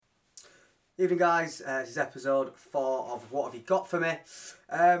Evening guys, this is episode 4 of What Have You Got For Me?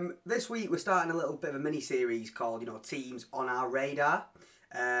 This week we're starting a little bit of a mini-series called, Teams on Our Radar.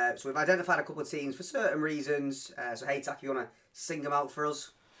 So we've identified a couple of teams for certain reasons. So hey Tak, you want to sing them out for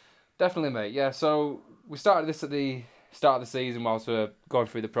us? Definitely, mate. Yeah, so we started this at the start of the season whilst we're going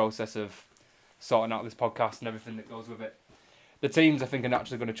through the process of sorting out this podcast and everything that goes with it. The teams, I think, are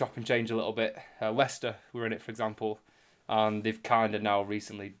naturally going to chop and change a little bit. Leicester were in it, for example, and they've kind of now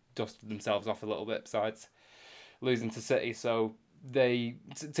recently dusted themselves off a little bit besides losing to City. So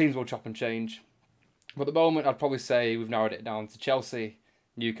teams will chop and change. But at the moment, I'd probably say we've narrowed it down to Chelsea,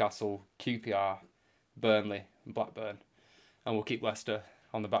 Newcastle, QPR, Burnley and Blackburn. And we'll keep Leicester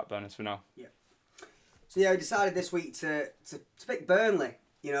on the back burners for now. Yeah. So we decided this week to pick Burnley.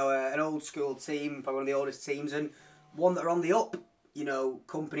 An old school team, probably one of the oldest teams, and one that are on the up.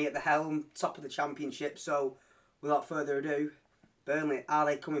 Kompany at the helm, top of the championship. So without further ado, Burnley, are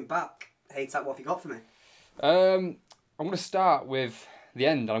they coming back? Hey Tak, what have you got for me? I'm going to start with the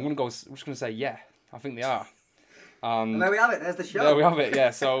end, and I'm just going to say, yeah, I think they are. And there we have it, there's the show. There we have it,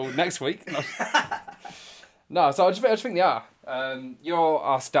 yeah. So next week. No, so I just think they are. You're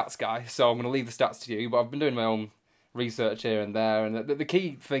our stats guy, so I'm going to leave the stats to you, but I've been doing my own research here and there, and the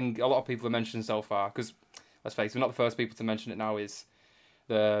key thing a lot of people have mentioned so far, because let's face it, we're not the first people to mention it now, is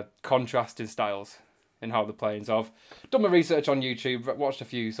the contrast in styles and how they're playing. So I've done my research on YouTube, watched a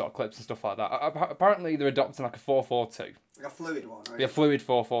few sort of clips and stuff like that. Apparently they're adopting like a 4-4-2. Like a fluid one, right? Yeah, fluid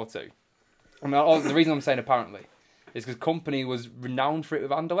 4-4-2. I mean, the reason I'm saying apparently is because Kompany was renowned for it with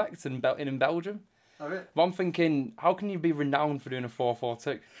Anderlecht in Belgium. Oh, really? But I'm thinking, how can you be renowned for doing a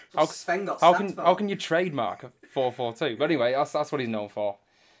 4-4-2? How can you trademark a 4-4-2? But anyway, that's what he's known for.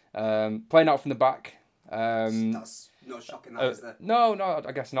 Playing out from the back. That's not shocking, that, is there? No,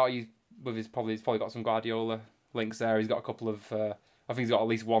 I guess not. He's probably got some Guardiola links there. He's got a couple of. I think he's got at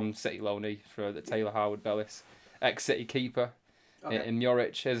least one City loanee for the Taylor Howard-Bellis, ex-City keeper in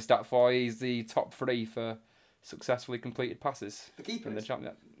Muric. Here's a stat for you. He's the top 3 for successfully completed passes. The keeper. In the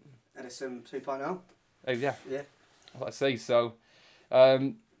champion. Edison 2.0. Oh yeah. Yeah. Let's see. So,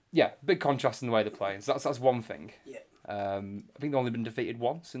 big contrast in the way they're playing. So that's one thing. Yeah. I think they've only been defeated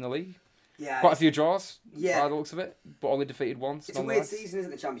once in the league. Yeah. Quite a few draws. Yeah. By the looks of it, but only defeated once. It's a weird season,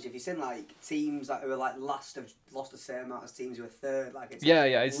 isn't it, the Championship? You've seen teams that were last have lost the same amount as teams who were third. It's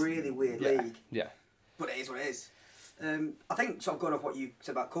it's a really weird league. Yeah. But it is what it is. I think, sort of going off what you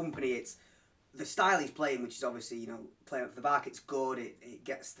said about Kompany, it's the style he's playing, which is obviously, playing up the back, it's good, it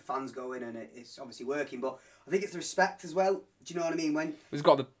gets the fans going, and it's obviously working, but I think it's the respect as well. Do you know what I mean? When he's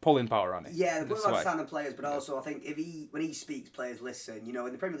got the pulling power on it. Yeah, the pulling power to standing players, but also I think when he speaks, players listen. In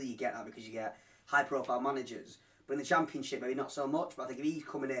the Premier League you get that because you get high-profile managers, but in the Championship maybe not so much. But I think if he's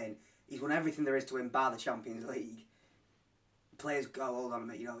coming in, he's won everything there is to win bar the Champions League. Players go, hold on a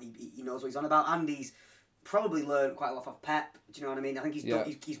minute, he knows what he's on about, and he's probably learned quite a lot off Pep. Do you know what I mean? I think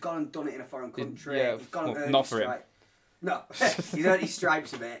he's gone and done it in a foreign country. He's gone and earned not his for him. stripe. No, he's earned his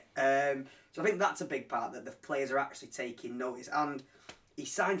stripes a bit. So I think that's a big part, that the players are actually taking notice. And he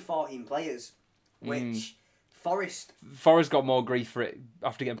signed 14 players, which Forest got more grief for it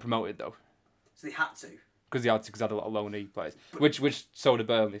after getting promoted though. So they had to. Because they had a lot of loanee players, which so did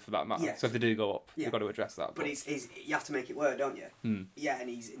Burnley for that matter. Yeah. So if they do go up, you've got to address that. But you have to make it work, don't you? Mm. Yeah, and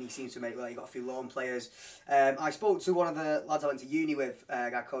he seems to make it work. He got a few loan players. I spoke to one of the lads I went to uni with, a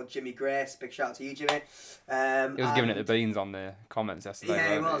guy called Jimmy Grace. Big shout out to you, Jimmy. He was giving it the beans on the comments yesterday.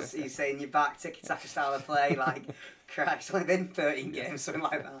 Yeah, he was. He's saying you're back, tiki-taka style of play. Christ, it's only been 13 games, something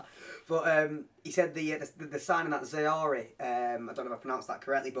like that. But he said the signing that Zayori, I don't know if I pronounced that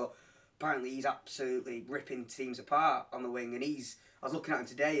correctly, but apparently he's absolutely ripping teams apart on the wing, and I was looking at him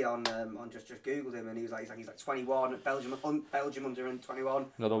today on just googled him, and he's like 21 at Belgium under 21.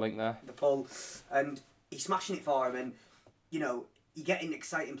 Another link there. The pull, and he's smashing it for him, and you're getting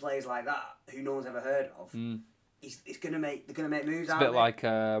exciting players like that who no one's ever heard of. Mm. They're gonna make moves. It's a bit like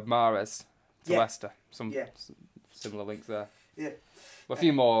Mahrez to Leicester. Some similar links there. Yeah. Well, a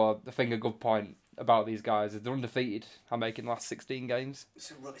few more. I think a good point about these guys is they're undefeated. I'm making the last 16 games.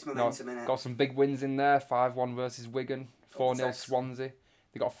 It's momentum, innit? Got some big wins in there. 5-1 versus Wigan. 4-0 Swansea.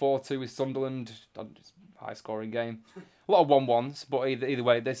 They got 4-2 with Sunderland. High scoring game. A lot of 1-1s, but either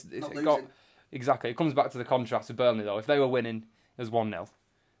way, it comes back to the contrast with Burnley though. If they were winning, it was 1-0,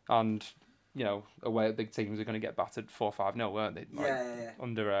 and away at big teams are going to get battered 4-5-0, weren't they?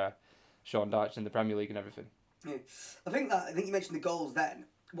 Under Sean Dyche in the Premier League and everything. Yeah. I think you mentioned the goals then.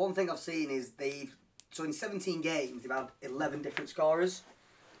 One thing I've seen is so in 17 games they've had 11 different scorers.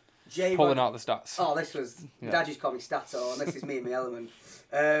 Pulling out the stats. Oh, this was Dad just called me Stato, and this is me in my element.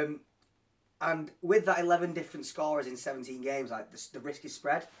 And with that 11 different scorers in 17 games, the risk is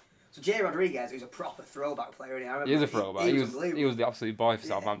spread. So Jay Rodriguez, who's a proper throwback player, he is a throwback. He was the absolute boy for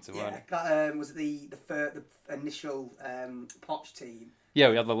Southampton, wasn't he? That was the initial Poch team. Yeah,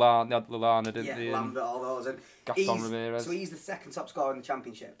 we had Lallana, didn't we? Yeah, Lambert, all those. And Gaston Ramirez. So he's the second top scorer in the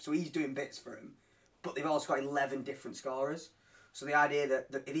Championship. So he's doing bits for him. But they've also got 11 different scorers. So the idea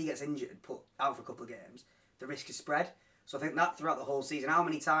that if he gets injured, put out for a couple of games, the risk is spread. So I think that throughout the whole season, how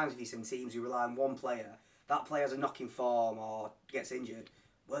many times have you seen teams who rely on one player, that player has a knocking form or gets injured,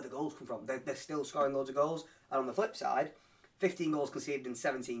 where the goals come from? They're still scoring loads of goals. And on the flip side, 15 goals conceded in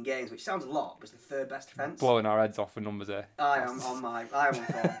 17 games, which sounds a lot, but it's the third best defence. Blowing our heads off for numbers here. I am on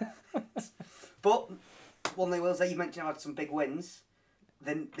form. But one they will say, you mentioned had some big wins.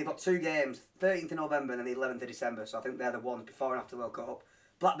 Then they've got 2 games, 13th of November and then the 11th of December. So I think they're the ones before and after the World Cup.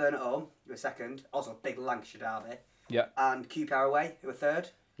 Blackburn at home, who are second. Also a big Lancashire derby. Yeah. And QPR away, who are third.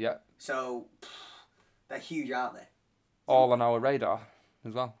 Yeah. So they're huge, aren't they? All on our radar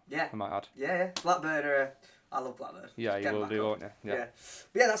as well. Yeah. I might add. Yeah. Blackburn are... I love Blackburn. Yeah, you will do, won't you? Yeah.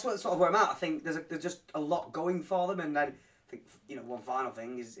 But yeah, that's sort of where I'm at. I think there's just a lot going for them, and then I think one final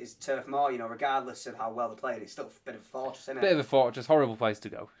thing is Turf Moor. Regardless of how well they're playing, it's still a bit of a fortress, isn't it? Bit of a fortress, horrible place to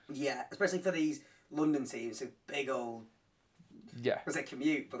go. Yeah, especially for these London teams, it's a big old. Yeah. Was it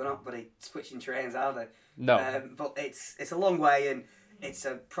commute? But they're not bloody switching trains, are they? No. But it's a long way, and it's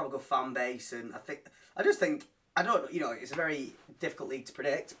a probably good fan base, and I just think it's a very difficult league to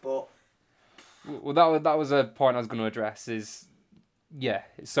predict, but. Well, that was a point I was going to address. It's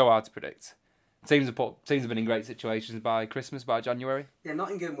so hard to predict. Teams have been in great situations by Christmas, by January. Yeah,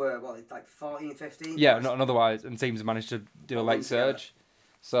 Nottingham were like 14, 15. Yeah, not otherwise, and teams have managed to do a late surge.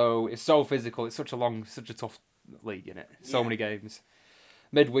 So it's so physical. It's such a tough league, isn't it? So many games,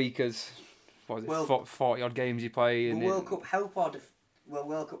 midweekers. What is it? 40 odd games you play. Will World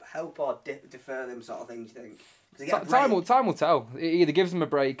Cup help or defer them sort of things? Do you think? Time will tell. It either gives them a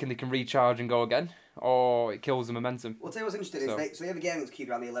break and they can recharge and go again, or it kills the momentum. Well, I'll tell you what's interesting is they have a game against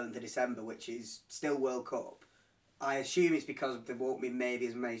QPR on the 11th of December, which is still World Cup. I assume it's because there won't be maybe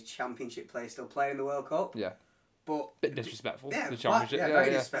as many Championship players still playing in the World Cup. Yeah. But bit disrespectful. Yeah, the Championship. Yeah, very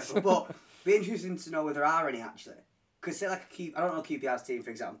disrespectful. But be interesting to know whether there are any actually. Because say like I don't know QPR's team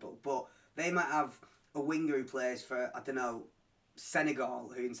for example, but they might have a winger who plays for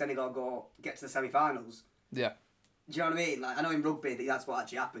Senegal, who in Senegal get to the semi-finals. Yeah. Do you know what I mean? Like I know in rugby that's what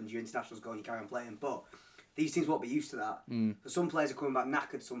actually happens. Your internationals go and you carry on playing, but these teams won't be used to that. So some players are coming back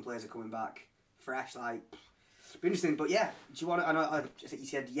knackered, some players are coming back fresh. Like, be interesting. But yeah, do you want to? I think you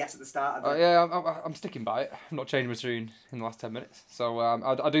said yes at the start. I'm sticking by it. I'm not changing my tune in the last 10 minutes. So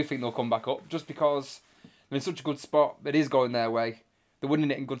I do think they'll come back up just because they're in such a good spot. It is going their way. They're winning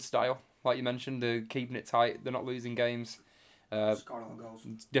it in good style, like you mentioned. They're keeping it tight. They're not losing games. Scoring all goals.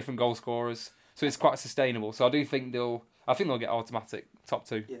 Different goal scorers. So it's quite sustainable. So I do think they'll get automatic top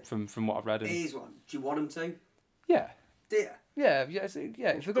 2 from what I've read. Here's one. Do you want them to? Yeah. Do you? Yeah. If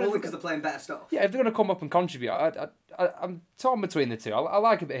they're going because they're playing better stuff. Yeah, if they're going to come up and contribute, I'm torn between the two. I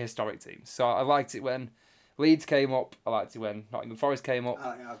like a bit of historic teams. So I liked it when Leeds came up. I liked it when Nottingham Forest came up.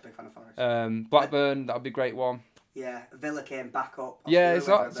 Oh yeah, I was a big fan of Forest. Blackburn, that would be a great one. Yeah, Villa came back up. Yeah,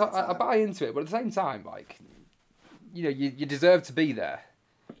 so I buy into it, but at the same time, like, you deserve to be there.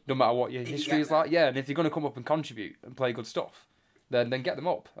 No matter what your history is like, and if you're going to come up and contribute and play good stuff, then get them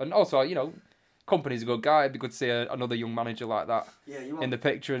up. And also, Kompany's a good guy. It'd be good to see another young manager like that in the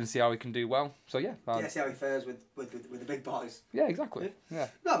picture and see how he can do well. So yeah, see how he fares with the big boys. Yeah, exactly. Yeah.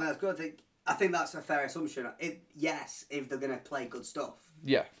 No, but that's good. I think that's a fair assumption. If they're going to play good stuff.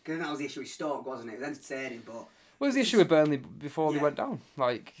 Yeah. Because that was the issue with Stoke, wasn't it? It was entertaining, but. What was the issue with Burnley before they went down?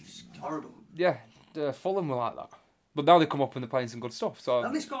 Like. It's horrible. Yeah, Fulham were like that. But now they come up and they're playing some good stuff. So.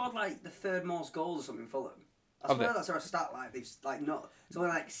 And they scored like the third most goals or something, Fulham. I swear that's a stat like they've like not something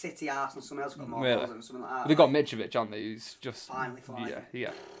like City, Arsenal, someone else got more goals than something like that. They got Mitrovic, haven't they? Who's just finally flying.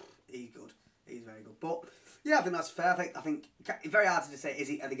 Yeah. He's good. He's very good. But yeah, I think that's fair. I think it's very hard to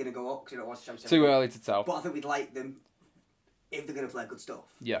say. Are they going to go up? Because you don't watch the Championship. Too early to tell. But I think we'd like them if they're going to play good stuff.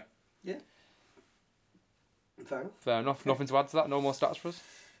 Yeah. Yeah. Fair enough. Fair enough. Nothing to add to that. No more stats for us.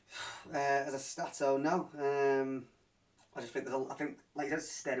 As a stato, no. I just think like you said, it's a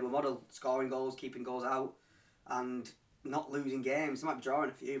sustainable model: scoring goals, keeping goals out, and not losing games. They might be drawing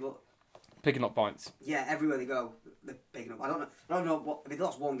a few, but picking up points. Yeah, everywhere they go, they're picking up. I don't know what if they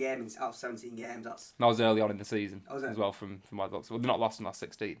lost one game out of 17 games. That was early on in the season as well from my looks. Well, they're not lost in the last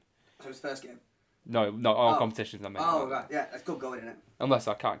 16. So it's first game. No, all competitions. I mean. Oh right, yeah, that's good going, isn't it? Unless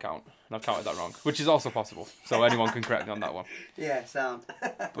I can't count, and I've counted that wrong, which is also possible. So anyone can correct me on that one. Yeah, sound.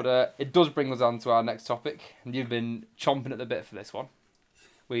 But it does bring us on to our next topic, and you've been chomping at the bit for this one.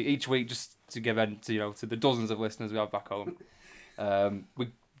 We each week, just to give end to the dozens of listeners we have back home,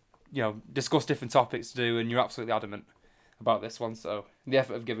 we discuss different topics to do, and you're absolutely adamant about this one. So the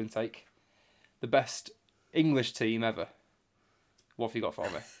effort of give and take, the best English team ever. What have you got for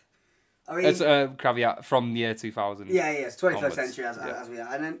me? I mean, It's a caveat from the year 2000. yeah, it's 21st onwards. century as we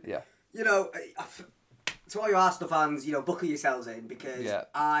are, and then Yeah. to all your Arsenal fans, buckle yourselves in because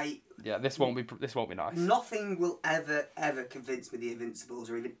This won't be nice. Nothing will ever convince me the Invincibles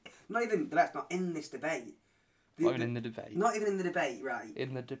or even not even the best, not in this debate. Not even in the debate. Not even in the debate, right?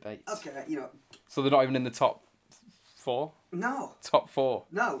 In the debate. Okay, So they're not even in the top 4? No. Top 4?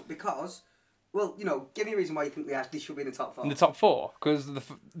 No, because, give me a reason why you think they should be in the top 4. In the top 4? Because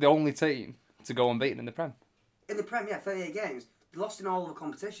the only team to go unbeaten in the Prem. In the Prem, 38 games. They lost in all of the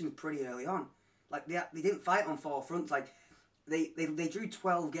competitions pretty early on. Like, they didn't fight on 4 fronts. Like, they drew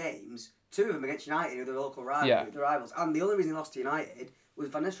 12 games, 2 of them against United, who are the local rivals. And the only reason they lost to United was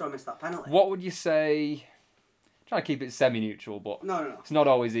Van Nistelrooy missed that penalty. What would you say... Trying to keep it semi-neutral, but no. It's not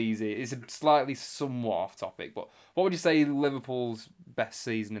always easy. It's a slightly somewhat off topic, but what would you say Liverpool's best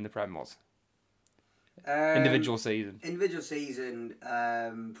season in the Prem was? Individual season. Individual season,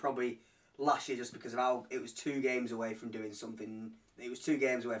 probably last year, just because of how it was 2 games away from doing something. It was 2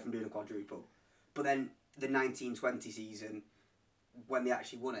 games away from doing a quadruple, but then the 1920 season, when they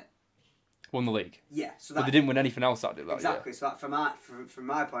actually won it. Won the league. Yeah, but they didn't win anything else that year. Exactly. So that from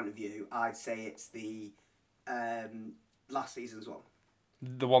my point of view, I'd say it's the last season's one.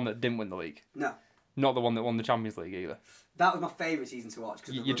 The one that didn't win the league? No. Not the one that won the Champions League either? That was my favourite season to watch.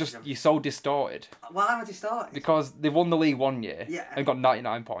 You're so distorted. Why am I distorted? Because they won the league one year and got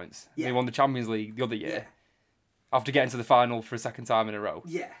 99 points. Yeah. They won the Champions League the other year after getting to the final for a second time in a row.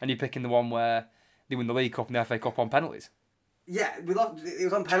 Yeah. And you're picking the one where they win the League Cup and the FA Cup on penalties. Yeah, we lost. It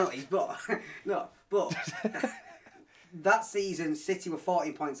was on penalties, but that season City were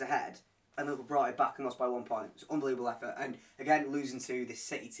 14 points ahead. And Liverpool brought it back and lost by 1 point. It's an unbelievable effort. And again, losing to this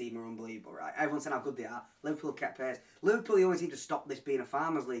City team are unbelievable, right? Everyone's saying how good they are. Liverpool kept pace. Liverpool, the only team to stop this being a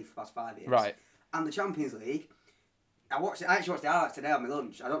Farmers League for the past 5 years. Right. And the Champions League, I actually watched the highlights today on my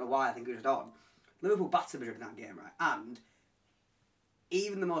lunch. I don't know why, I think it was on. Liverpool battered Madrid in that game, right? And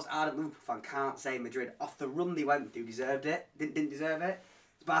even the most ardent Liverpool fan can't say Madrid, off the run they went through, deserved it. Didn't deserve it.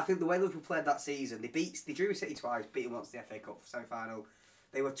 But I think the way Liverpool played that season, they drew City twice, beat them once in the FA Cup semi-final.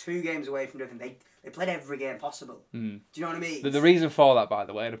 They were 2 games away from doing anything. They played every game possible. Do you know what I mean? The reason for that, by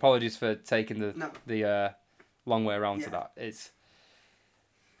the way, and apologies for taking the long way around to that, is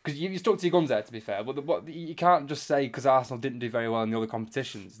because you stuck to your guns there, to be fair. But you can't just say because Arsenal didn't do very well in the other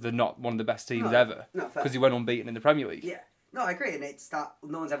competitions, they're not one of the best teams ever. Because they went unbeaten in the Premier League. Yeah. No, I agree, and it's that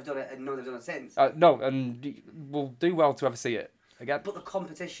no one's ever done it, and no one's ever done it since. No, and we'll do well to ever see it again. But the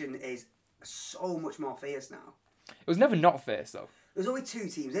competition is so much more fierce now. It was never not fierce, though. There's only 2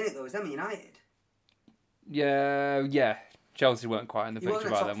 teams in it, though. It was them and United. Yeah. Chelsea weren't quite in the picture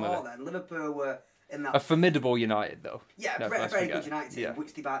by then, were they? Then. Liverpool were in that... A formidable United, though. Yeah, a very good United team,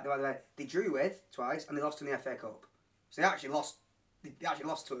 which they drew with twice, and they lost in the FA Cup. So they actually lost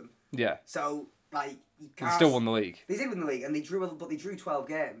to them. Yeah. So, like, you can't... They still won the league. They did win the league, and they drew 12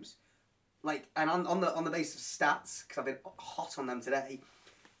 games. Like, and on the basis of stats, because I've been hot on them today,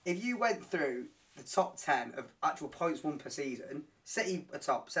 if you went through the top 10 of actual points won per season, City a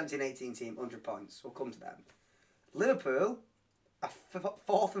top 17-18 team, 100 points. We'll come to them. Liverpool,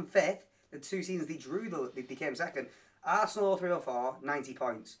 4th and 5th, the 2 seasons they became second. Arsenal 3 or 4, 90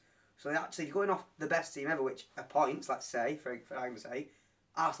 points. So they actually, going off the best team ever, which are points, let's say, for argument's sake,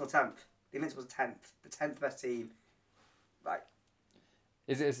 Arsenal 10th. The Invincibles 10th. The 10th best team. Right.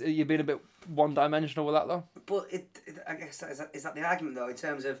 Is you being a bit one-dimensional with that, though? But I guess is that the argument, though, in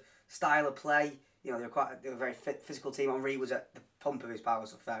terms of style of play? They were a very physical team. Henry was at the pump of his power,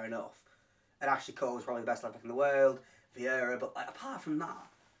 so fair enough. And Ashley Cole was probably the best left back in the world. Vieira, but apart from that,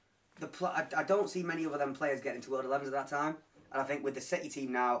 I don't see many other them players getting to World 11s at that time. And I think with the City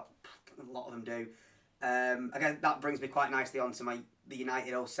team now, a lot of them do. Again, that brings me quite nicely on to the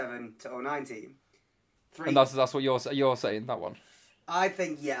United 07 to 09 team. And that's what you're saying, that one. I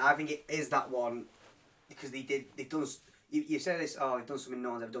think it is that one because they've done. You say this. Oh, they've done something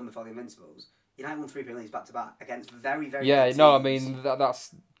no one's ever done before. The Invincibles. United won 3 Premier Leagues back to back against very good teams. I mean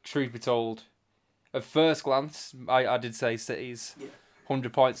that's truth be told. At first glance, I did say City's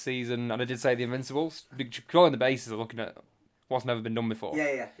 100-point season, and I did say the Invincibles. Purely on the basis of looking at what's never been done before.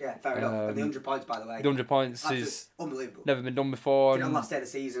 Yeah, fair enough. And the 100 points, by the way. The 100 points is unbelievable. Never been done before. Did it on last day of the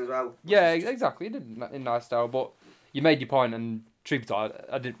season as well. Yeah, exactly. It did in nice style, but you made your point, and truth be told,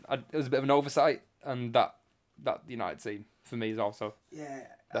 it was a bit of an oversight, and that United team for me is also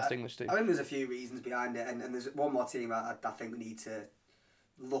best English team. I think there's a few reasons behind it, and there's one more team I think we need to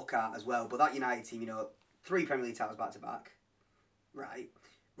look at as well. But that United team, 3 Premier League titles back to back, right?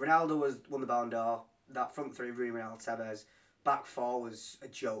 Ronaldo won the Ballon d'Or. That front three, Rooney, Ronaldo, Tevez. Back four was a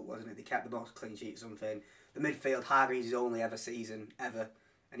joke, wasn't it? They kept the most clean sheet or something. The midfield, Hargreaves' only ever season, ever.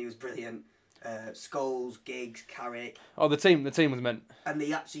 And he was brilliant. Scholes, Giggs, Carrick. Oh, the team was meant. And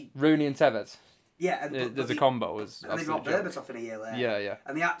they actually... Rooney and Tevez. Yeah. There's a combo. And they brought Berbatov in a year later. Yeah.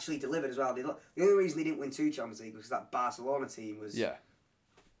 And they actually delivered as well. The only reason they didn't win 2 Champions League was that Barcelona team was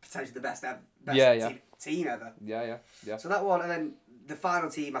potentially the best team ever. Yeah. So that one, and then the final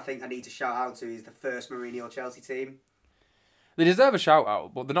team I think I need to shout out to is the first Mourinho Chelsea team. They deserve a shout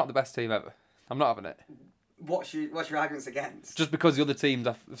out, but they're not the best team ever. I'm not having it. What's your arguments against? Just because the other teams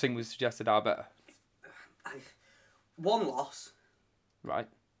I think we suggested are better. One loss. Right.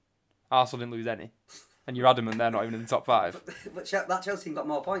 Arsenal didn't lose any. And you're adamant they're not even in the top 5. But that Chelsea team got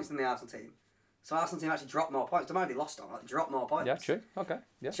more points than the Arsenal team. So Arsenal team actually dropped more points. Don't mind if they lost on that. They dropped more points. Yeah, true. Okay.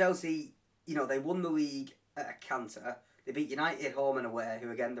 Yeah. Chelsea, they won the league at a canter. They beat United home and away, who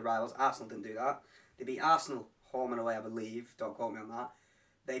again, the rivals. Arsenal didn't do that. They beat Arsenal home and away, I believe. Don't quote me on that.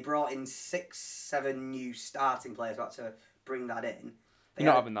 They brought in 6-7 new starting players. About to bring that in. You're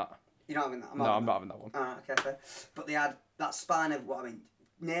not having that. You're not having that? I'm not having that one. Okay, fair. But they had that spine of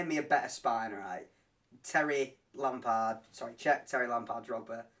name me a better spine, right? Terry, Lampard,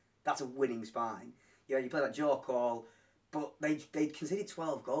 Drogba. That's a winning spine. You play like Joe Cole, but they conceded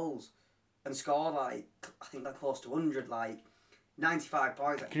 12 goals and scored I think they're close to 100, 95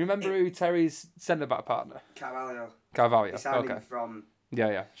 points. Can you remember who Terry's centre-back partner? Carvalho. He signed him from...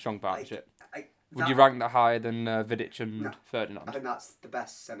 Yeah, strong partnership. Would you rank that higher than Vidic and Ferdinand? I think that's the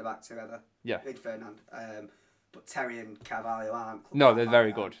best centre-back two ever. Yeah. With Ferdinand. But Terry and Carvalho aren't. No, they're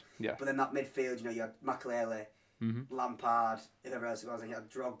very good. Yeah. But then that midfield, you had Makelele, Lampard, whoever else it was, and you had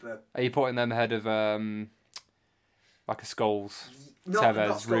Drogba. Are you putting them ahead of like a Scholes, Not Tevez,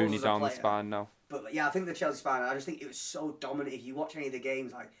 Scholes Rooney as a down the player. spine? No. But yeah, I think the Chelsea spine. I just think it was so dominant. If you watch any of the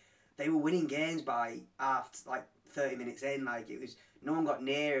games, they were winning games by 30 minutes in. It was no one got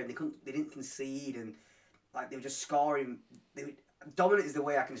near, and they didn't concede, and they were just scoring. Dominant is the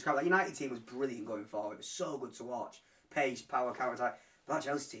way I can describe it. That United team was brilliant going forward. It was so good to watch. Pace, power, counter attack. But that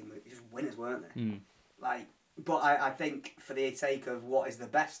Chelsea team were just winners, weren't they? But I think for the sake of what is the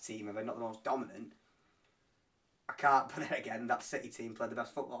best team ever, not the most dominant, I can't. But then again, that City team played the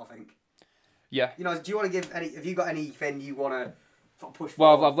best football, I think. Yeah. Do you want to give any? Have you got anything you want to push?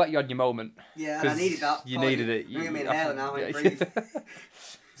 Well, forward? I've let you on your moment. Yeah, and I needed that. You needed it. You're going to be inhaling now and breathe.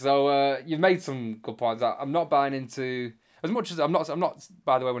 So you've made some good points. I'm not buying into as much as I'm not.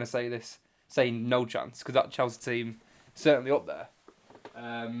 By the way, when I say this, saying no chance because that Chelsea team certainly up there.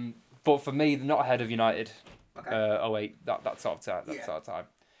 But for me, they're not ahead of United. Okay. That sort of time. Sort of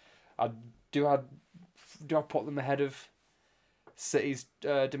time. Do I put them ahead of City's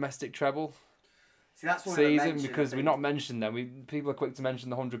domestic treble? See, that's one season because we're not mentioned them. People are quick to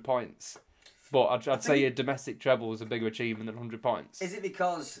mention the 100 points. But I'd say a domestic treble is a bigger achievement than 100 points. Is it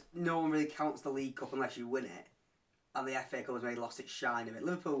because no one really counts the League Cup unless you win it? And the FA Cup has maybe lost its shine a bit.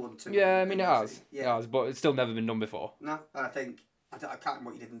 Liverpool won 2. Yeah, I mean it has. Yeah. It has, but it's still never been done before. No, and I think I can't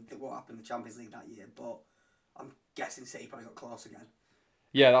remember what happened in the Champions League that year, but I'm guessing City probably got close again.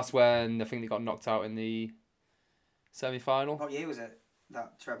 Yeah, that's when I think they got knocked out in the semi-final. What year was it?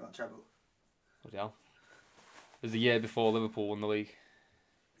 That treble. Bloody hell. It was the year before Liverpool won the league.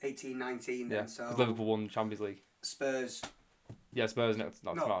 18-19 then, yeah, so... Liverpool won the Champions League. Spurs. Yeah, Spurs not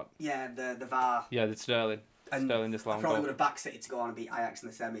smart. Yeah, the VAR. Yeah, the Sterling. And Sterling this long I probably goal. would have backed City to go on and beat Ajax in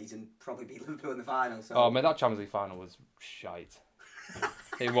the semis and probably beat Liverpool in the final. So. Oh, man, that Champions League final was shite.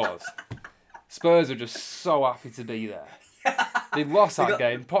 It was. Spurs were just so happy to be there. They lost that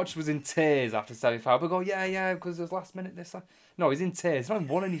game. Poch was in tears after semi-final. But go, yeah, because it was last minute this time. No, he's in tears. He's not even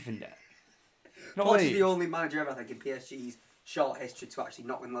won anything yet. Poch is the only manager ever, I think, in PSG's short history to actually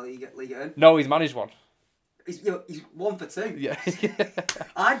not win the league. No, he's managed one. He's 1 for 2. Yeah.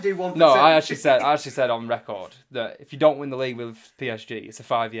 I'd do 1 for 2. No, I actually said on record that if you don't win the league with PSG, it's a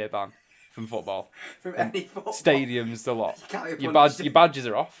 5-year ban from football. From any football. Stadiums, the lot. Your badges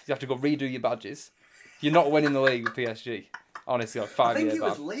are off. You have to go redo your badges. You're not winning the league with PSG. Honestly, 5-year ban. I think it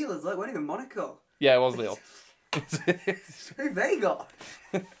was Lille as well, winning in Monaco. Yeah, it was Lille. Who they got?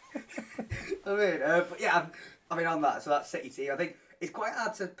 I mean, on that, so that's City team. I think it's quite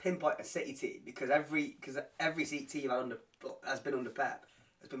hard to pinpoint a City team because every City team has been under Pep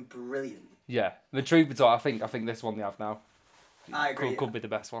has been brilliant. Yeah, the truth be told, I think this one they have now. I agree. Could be the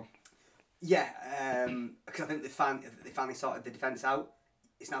best one. Yeah, because I think they finally sorted the defence out.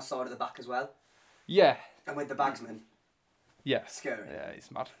 It's now sorted at the back as well. Yeah. And with the bagsman. Yeah. Scary. Yeah,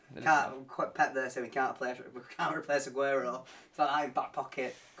 it's mad. Quite Pep there saying we can't replace Aguero. It's like in back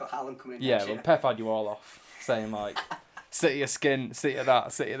pocket. Got Haaland coming in. Yeah, well, Pep had you all off, saying City of skin, City of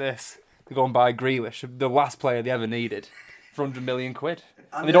that, City of this. They're going to buy Grealish, the last player they ever needed, for 100 million quid.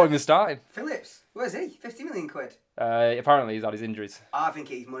 And they don't even start him. Phillips, where's he? 50 million quid. Apparently he's had his injuries. I think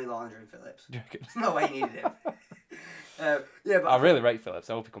he's money laundering Phillips. Do you reckon? There's no way he needed him. But I really rate Phillips.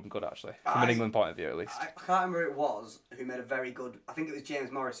 I hope he comes good, actually. From an England point of view, at least. I can't remember who it was who made a very good... I think it was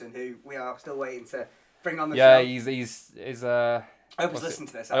James Morrison, who we are still waiting to bring on the show. Yeah, he's I hope he's listening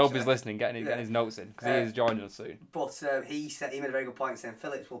to this, actually. I hope he's listening, getting his notes in, because he is joining us soon. But he made a very good point, saying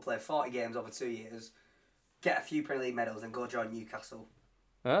Phillips will play 40 games over 2 years, get a few Premier League medals, and go join Newcastle.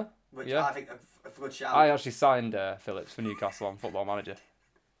 Huh? Which yeah. I think a good shout. I actually signed Phillips for Newcastle on Football Manager.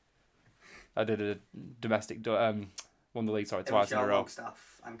 I did a domestic... won the league, twice in a row.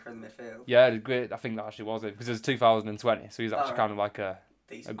 Longstaff, anchor in the midfield. Yeah, great. I think that actually was it, because it was 2020, so he's actually kind of like a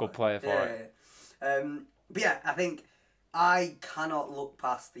good player for it. Yeah. But yeah, I think I cannot look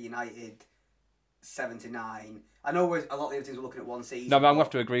past the United 7-9. I know a lot of the other teams were looking at one season. No, but I'm going to have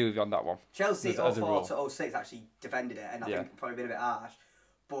to agree with you on that one. Chelsea 04-06 actually defended it, and I think probably been a bit harsh.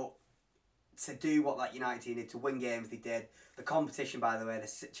 But to do what that United team did, to win games they did, the competition, by the way,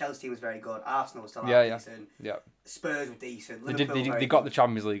 the Chelsea team was very good. Arsenal was still decent. Yeah. Spurs were decent. They got the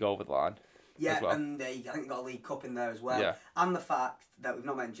Champions League over the line. Yeah, as well. And I think they got a League Cup in there as well. Yeah. And the fact that we've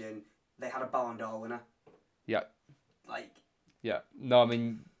not mentioned, they had a Ballon d'Or winner. Yeah. Yeah. No, I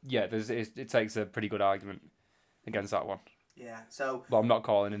mean, it takes a pretty good argument against that one. Yeah, so... But I'm not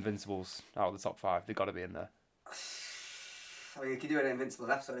calling Invincibles out of the top 5. They've got to be in there. I mean, you could do an Invincibles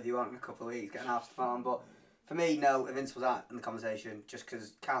episode if you want in a couple of weeks, get an Arsenal fan, but for me, no, Invincibles aren't in the conversation, just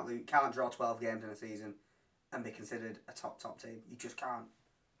because can't draw 12 games in a season and be considered a top team. You just can't.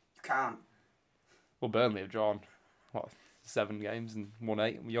 You can't. Well, Burnley have drawn, 7 games and won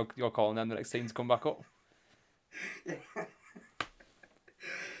 8. You're calling them the next team to come back up.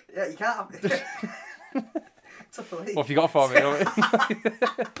 Yeah, you can't. Tough belief. What have you got for me?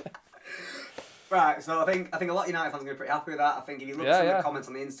 Right, so I think a lot of United fans are going to be pretty happy with that. I think if you look at the comments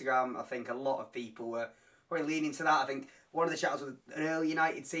on the Instagram, I think a lot of people were leaning to that. I think one of the shouts was an early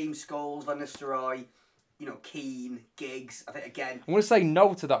United team, Scholes, Van Nistelrooy, Keane, Giggs. I think, again... I'm going to say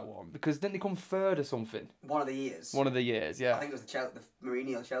no to that one, because didn't they come third or something? One of the years, yeah. I think it was the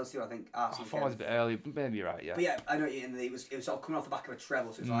Mourinho Chelsea, I think Arsenal. I thought it was a bit early, maybe you're right, yeah. But yeah, I know what you mean. It was sort of coming off the back of a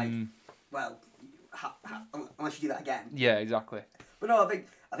treble, so it's like, well, unless you do that again. Yeah, exactly. But no,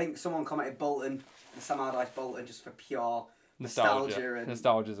 I think someone commented Bolton, Sam Allardyce Bolton, just for pure nostalgia and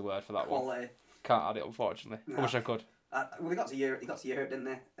nostalgia's a word for that quality. One. Can't add it, unfortunately. No. I wish I could. Well, they got to Europe, didn't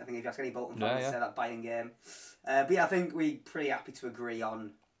they? I think if you ask any Bolton fans, they say that Bayern game. But yeah, I think we're pretty happy to agree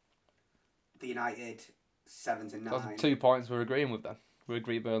on the United 7-9. That's 2 points we're agreeing with then. We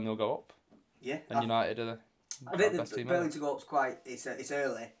agree Burnley will go up. Yeah. And United are the best team. Burnley to go up's quite. It's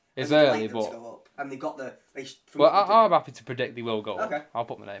early. It's early, but to go up. And they've got the. I'm happy to predict they will go up. Okay. I'll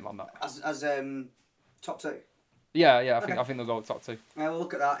put my name on that. As top 2. Yeah. I think they'll go up top 2. We'll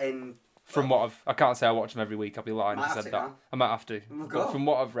look at that in. From what I can't say I watch them every week. I'll be lying if I said that. Now. I might have to. We'll but from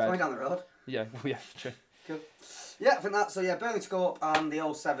what I've read. Going down the road. Yeah. True. Cool. Yeah, I think that. So yeah, Burnley to go up, and the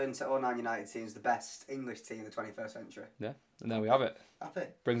 07-09 United team is the best English team in the 21st century. Yeah, and there we have it. Happy.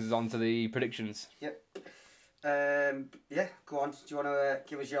 Brings us on to the predictions. Yep. Yeah, go on. Do you want to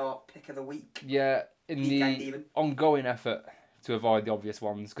give us your pick of the week? Yeah, in the ongoing effort to avoid the obvious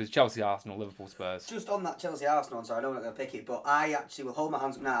ones, because Chelsea, Arsenal, Liverpool, Spurs. Just on that Chelsea Arsenal one, so I know I'm not going to pick it, but I actually will hold my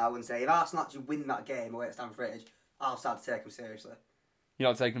hands up now and say if Arsenal actually win that game away at Stamford Bridge, I'll start to take them seriously. You're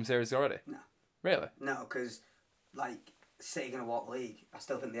not taking them seriously already? No. Really? No, because City are going to walk the league. I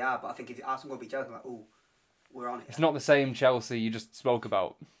still think they are, but I think if Arsenal go beat Chelsea, I'm like, ooh, we're on it. It's not the same Chelsea you just spoke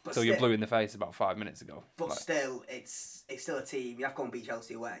about till you're blue in the face about 5 minutes ago. But still, it's still a team. You have to go and beat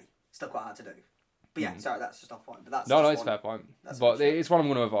Chelsea away. Still quite hard to do. But yeah, sorry, that's just off point. But no, it's a fair point. But it's one I'm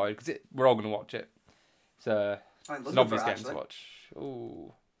going to avoid because we're all going to watch it. It's an obvious game to watch.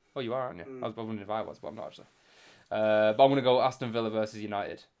 Ooh. Oh, you are, aren't you? I was wondering if I was, but I'm not actually. But I'm going to go Aston Villa versus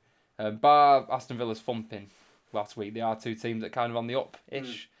United. Bar Aston Villa's thumping last week. They are two teams that are kind of on the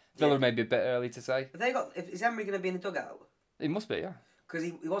up-ish. Villa may be a bit early to say. Is Emery going to be in the dugout? He must be, yeah. Because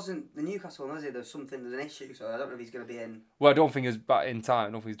he wasn't the Newcastle one, was he? There's an issue, so I don't know if he's going to be in. Well, I don't think he's back in time.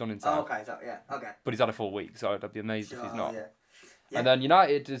 I don't think he's done in time. Oh, okay, okay. But he's had a full week, so I'd be amazed if he's not. Yeah. And then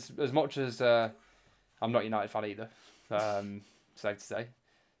United, as much as I'm not a United fan either, safe to say,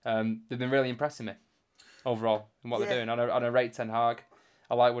 they've been really impressing me overall in what they're doing. And I rate Ten Hag.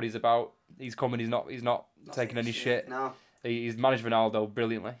 I like what he's about. He's coming. He's not taking any shit. No. He's managed Ronaldo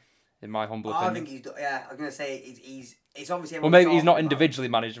brilliantly. in my humble I opinion. think I was gonna say he's. It's obviously. Well, maybe he's not individually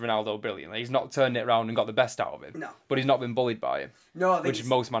managed Ronaldo brilliantly. He's not turned it around and got the best out of him. No. But he's not been bullied by him. No, I think which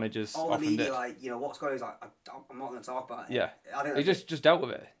most managers all the often media, did. like, what's going on is like, I'm not going to talk about it. Yeah. I think he just dealt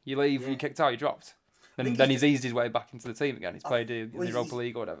with it. You leave, you kicked out, you dropped. And then he's eased his way back into the team again. He's played in the Europa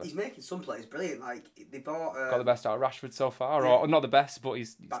League or whatever. He's making some players brilliant. Like, they bought... got the best out of Rashford so far. Or not the best, but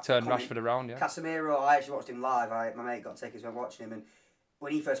he's turned Rashford around, yeah. Casemiro, I actually watched him live. My mate got tickets when watching him. And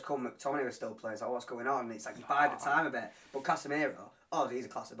when he first come, McTominay was still playing. So what's going on? And it's like, you bide the time a bit. But Casemiro, he's a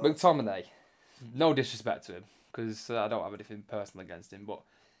class of ball. McTominay, no disrespect to him, because I don't have anything personal against him, but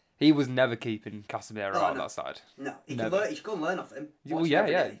he was never keeping Casemiro out of that side. No, he should go and learn off him. Well, yeah,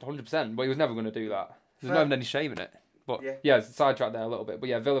 100%. But he was never going to do that. There's not even any shame in it. But yeah, it's a sidetrack there a little bit. But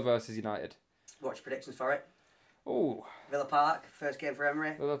yeah, Villa versus United. What's your predictions for it? Oh, Villa Park, first game for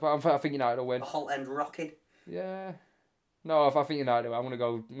Emery. I think United will win. The Holt End rocking. Yeah. No, if I think United will, I'm gonna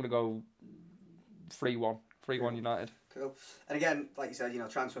go 3-1. 3-1 United. Cool. And again, like you said,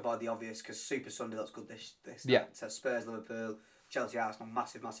 transfer board the obvious because Super Sunday looks good this yeah. So Spurs, Liverpool, Chelsea, Arsenal,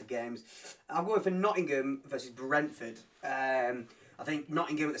 massive games. I'm going for Nottingham versus Brentford. I think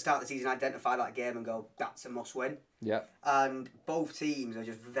Nottingham at the start of the season identify that game and go, that's a must win. Yeah. And both teams are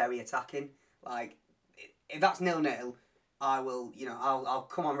just very attacking. Like, if that's 0-0, I will, I'll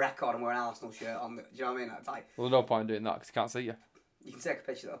come on record and wear an Arsenal shirt on. Do you know what I mean? It's like, well, there's no point in doing that because you can't see you. You can take a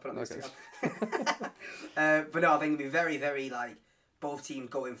picture that I'll put on Instagram. But no, I think it'll be very, very, like, both teams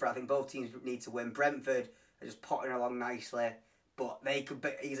going for it. I think both teams need to win. Brentford are just potting along nicely, but they could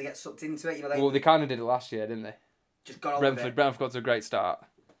easily get sucked into it. They kind of did it last year, didn't they? Just got on Brentford got to a great start,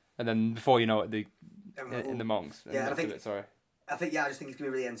 and then before you know it, in the Monks. Yeah, I think. Sorry. I think I just think it's gonna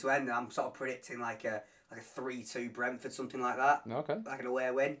be really end to end. I'm sort of predicting like a 3-2 Brentford, something like that. Okay. Like an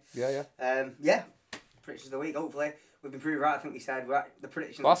away win. Yeah. Yeah. Predictions of the week. Hopefully we've been proved right. I think we said the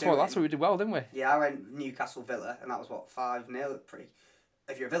predictions. Well, that's what we did well, didn't we? Yeah, I went Newcastle Villa, and that was 5-0.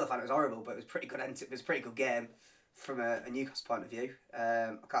 If you're a Villa fan, it was horrible, but it was pretty good. It was a pretty good game. From a Newcastle point of view,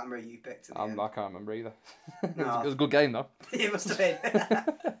 I can't remember who you picked. I can't remember either. No. It was a good game though. It must have been.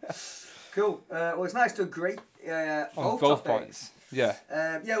 Cool. Well, it's nice to agree. On both points. Yeah.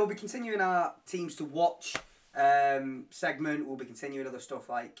 We'll be continuing our teams to watch segment. We'll be continuing other stuff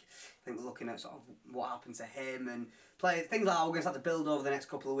like I think we're looking at sort of what happened to him and things like that. We're going to have to build over the next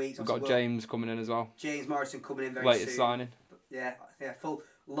couple of weeks. We've got James coming in as well. James Morrison coming in very latest soon. signing. Yeah. Full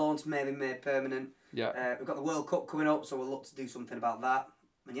loans maybe made permanent. Yeah. We've got the World Cup coming up, so we'll look to do something about that.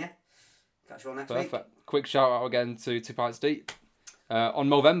 And yeah, catch you all next week. Perfect. Quick shout out again to 2 Pints Deep on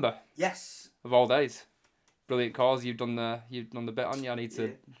Movember. Yes. Of all days. Brilliant cause. You've done the bit on you. I need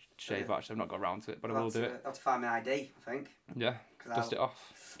to shave actually. I've not got around to it, but I will do it. I'll have to find my ID, I think. Yeah. Dust it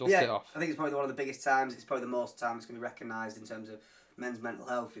off. It off. I think it's probably one of the biggest times. It's probably the most time it's going to be recognised in terms of men's mental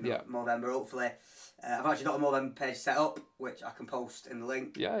health. Movember, hopefully. I've actually got a Movember page set up, which I can post in the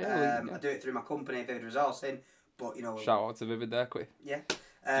link. Yeah. I do it through my company, Vivid Resourcing. But shout out to Vivid there, quick. Yeah.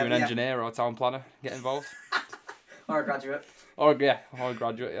 You're an engineer or a town planner, get involved. Or a graduate. Or a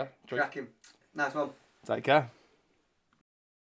graduate, yeah. Cracking. Nice one. Take care.